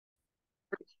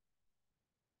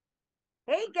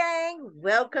Hey, gang,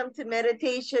 welcome to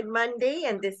Meditation Monday,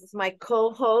 and this is my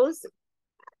co host.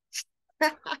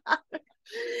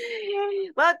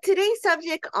 Well, today's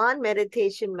subject on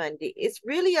Meditation Monday is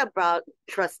really about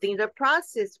trusting the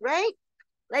process, right?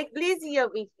 Like Lizzie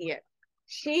over here.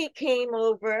 She came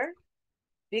over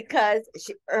because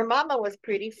her mama was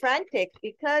pretty frantic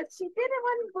because she didn't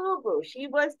want boo boo. She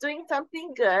was doing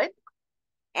something good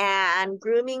and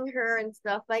grooming her and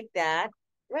stuff like that,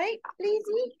 right,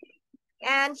 Lizzie?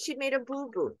 And she made a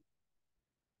boo boo.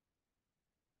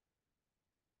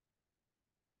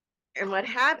 And what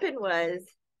happened was,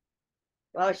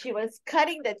 while she was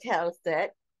cutting the tail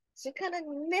set, she kind of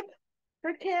nipped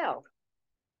her tail.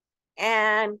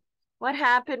 And what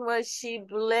happened was she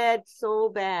bled so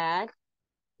bad.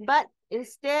 But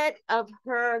instead of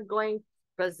her going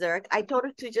berserk, I told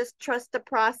her to just trust the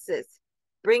process.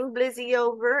 Bring Blizzy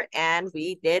over, and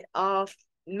we did a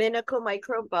minical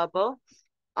micro bubble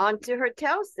onto her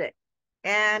tail set.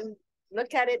 And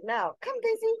look at it now. Come,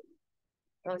 Blizzy.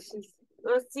 Oh,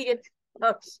 we'll see it.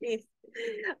 Oh,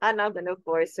 I'm not going to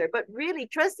force her. But really,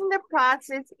 trusting the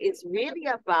process is really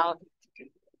about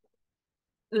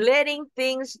letting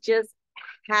things just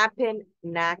happen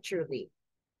naturally.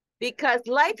 Because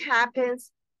life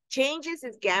happens, changes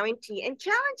is guaranteed, and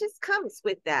challenges comes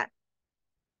with that.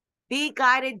 Be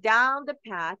guided down the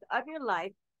path of your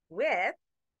life with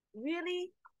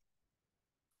really,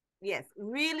 yes,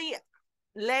 really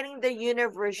letting the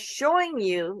universe showing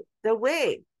you the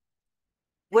way.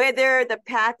 Whether the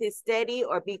path is steady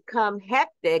or become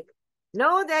hectic,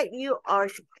 know that you are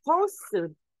supposed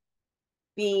to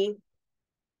be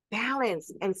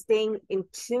balanced and staying in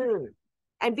tune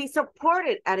and be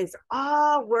supported as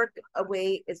all work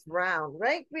away is round,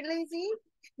 right, Lazy?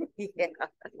 Yeah.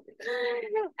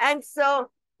 And so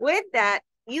with that,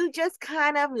 you just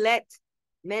kind of let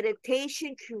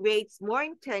meditation creates more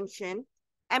intention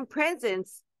and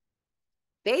presence,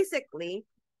 basically,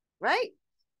 right,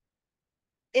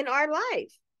 in our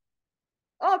life.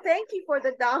 Oh, thank you for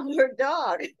the downward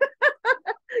dog.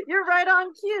 You're right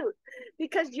on cue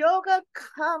because yoga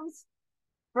comes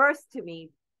first to me,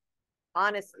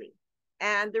 honestly.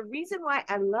 And the reason why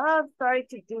I love starting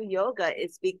to do yoga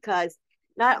is because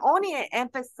not only it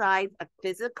emphasizes a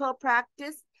physical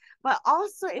practice, but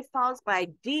also it follows by a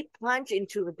deep plunge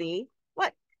into the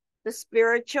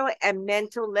spiritual and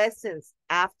mental lessons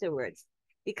afterwards.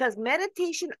 Because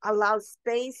meditation allows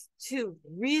space to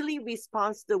really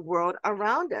respond to the world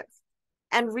around us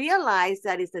and realize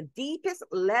that it's the deepest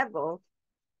level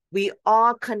we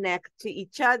all connect to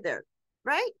each other,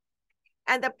 right?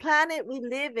 And the planet we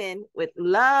live in with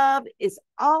love is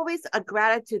always a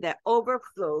gratitude that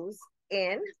overflows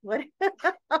in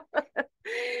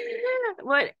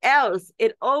what else?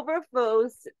 It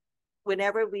overflows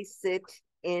whenever we sit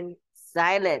in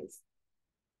silence,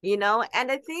 And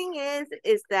the thing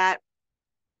is that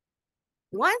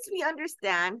once we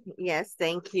understand, yes,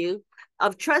 thank you,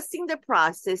 of trusting the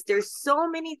process, there's so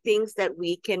many things that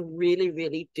we can really,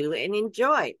 really do and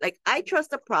enjoy. Like I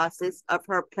trust the process of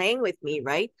her playing with me,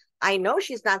 right? I know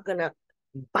she's not gonna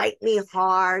bite me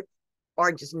hard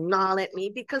or just gnaw at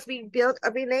me because we built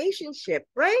a relationship,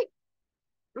 right?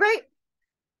 Right.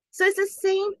 So it's the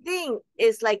same thing.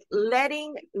 It's like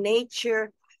letting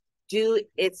nature do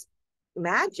its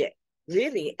magic,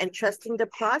 really, and trusting the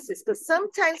process. Because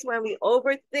sometimes when we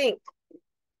overthink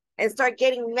and start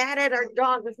getting mad at our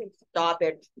dog, we think, stop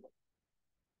it.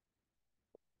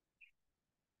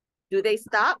 Do they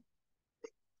stop?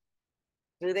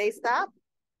 Do they stop?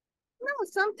 No,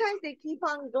 sometimes they keep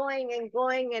on going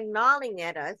and gnawing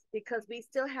at us because we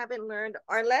still haven't learned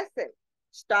our lesson.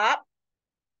 Stop,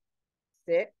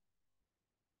 sit,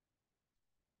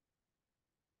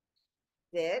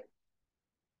 sit.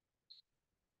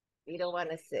 You don't want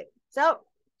to sit. So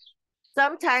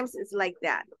sometimes it's like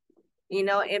that, and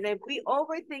if we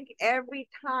overthink every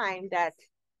time that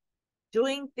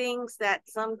doing things that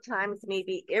sometimes may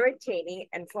be irritating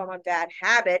and form a bad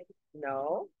habit,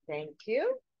 no, thank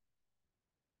you.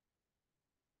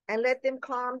 And let them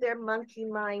calm their monkey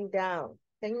mind down.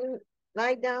 Can you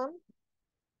lie down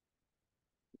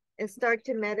and start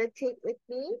to meditate with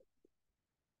me?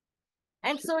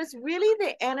 And so it's really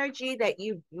the energy that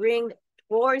you bring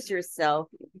towards yourself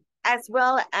as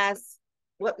well as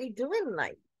what we do in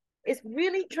life. It's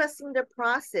really trusting the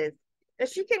process that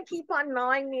she can keep on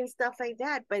gnawing me and stuff like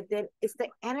that. But then it's the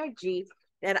energy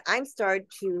that I'm starting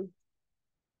to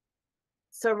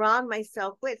surround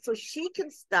myself with so she can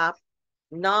stop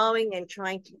gnawing and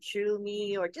trying to chew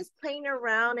me or just playing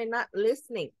around and not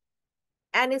listening.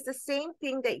 And it's the same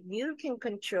thing that you can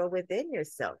control within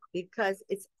yourself because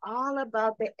it's all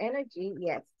about the energy.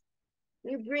 Yes.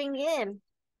 you bring in,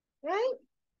 right?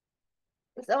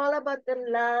 It's all about the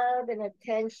love and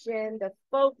attention, the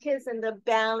focus and the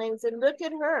balance. And look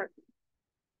at her.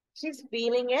 She's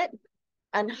feeling it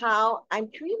and how I'm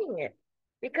treating it.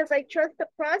 Because I trust the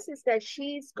process that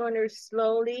she's going to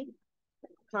slowly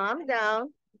calm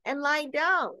down and lie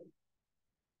down.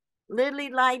 Literally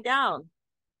lie down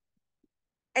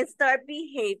and start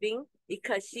behaving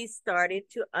because she started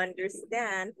to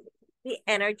understand the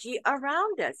energy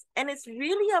around us. And it's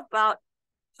really about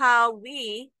how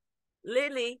we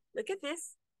literally, look at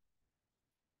this,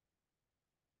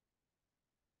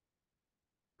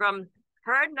 from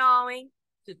her knowing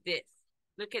to this.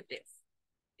 Look at this.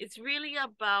 It's really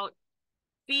about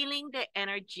feeling the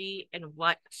energy and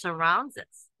what surrounds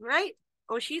us, right?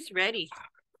 Oh, she's ready.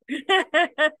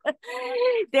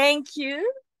 Thank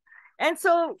you. And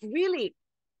so, really,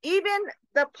 even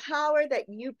the power that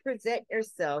you present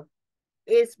yourself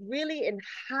is really in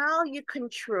how you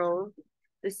control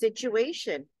the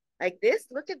situation. Like this,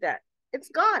 look at that. It's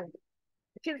gone.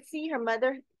 You can see her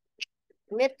mother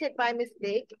nipped it by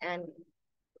mistake and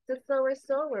it's a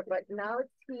sour, but now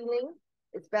it's healing.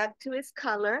 It's back to its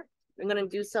color. We're going to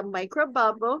do some micro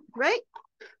bubble, right?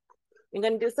 We're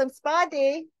going to do some spa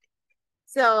day.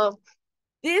 So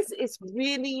this is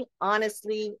really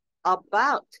honestly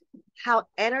about how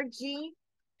energy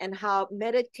and how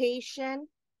meditation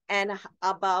and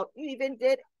about you even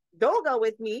did yoga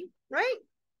with me, right?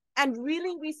 And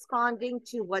really responding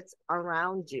to what's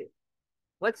around you,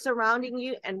 what's surrounding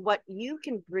you, and what you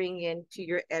can bring into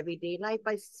your everyday life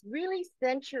by really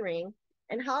centering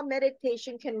and how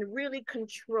meditation can really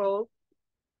control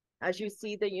as you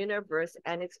see the universe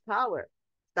and its power.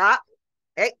 Stop.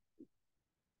 Hey.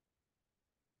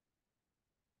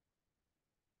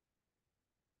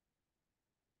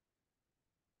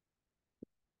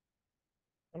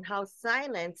 And how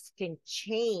silence can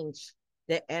change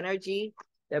the energy,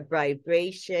 the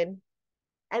vibration,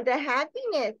 and the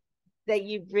happiness that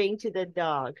you bring to the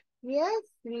dog. Yes,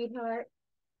 sweetheart.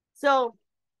 So,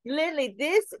 literally,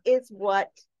 this is what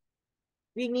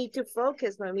we need to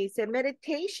focus when we say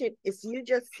meditation is you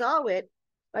just saw it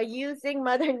by using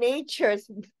Mother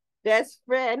Nature's best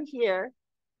friend here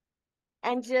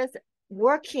and just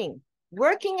working,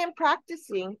 working and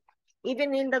practicing,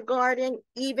 even in the garden,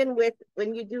 even with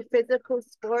when you do physical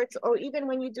sports, or even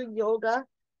when you do yoga.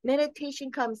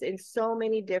 Meditation comes in so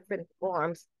many different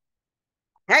forms.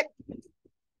 Hey,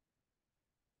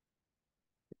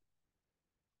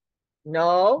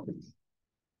 no,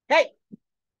 hey,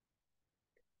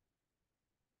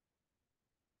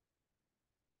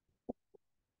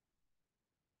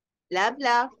 love,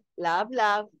 love, love,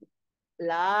 love,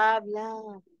 love,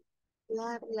 love,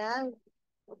 love, love.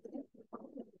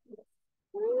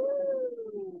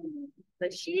 Ooh. So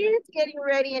she's getting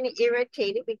ready and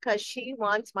irritated because she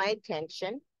wants my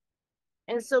attention.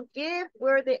 And so give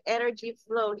where the energy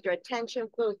flows, your attention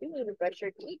flows. You need to brush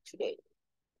your teeth today.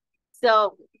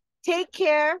 So take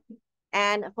care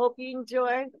and hope you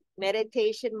enjoy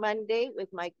Meditation Monday with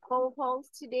my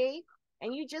co-host today.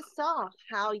 And you just saw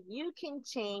how you can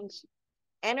change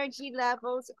energy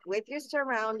levels with your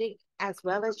surrounding as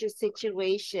well as your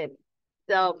situation.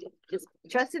 So just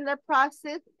trust in the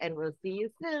process and we'll see you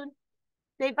soon.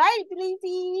 Say bye,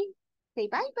 Blizzy. Say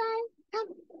bye bye. Come,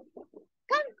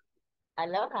 come.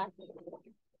 Aloha.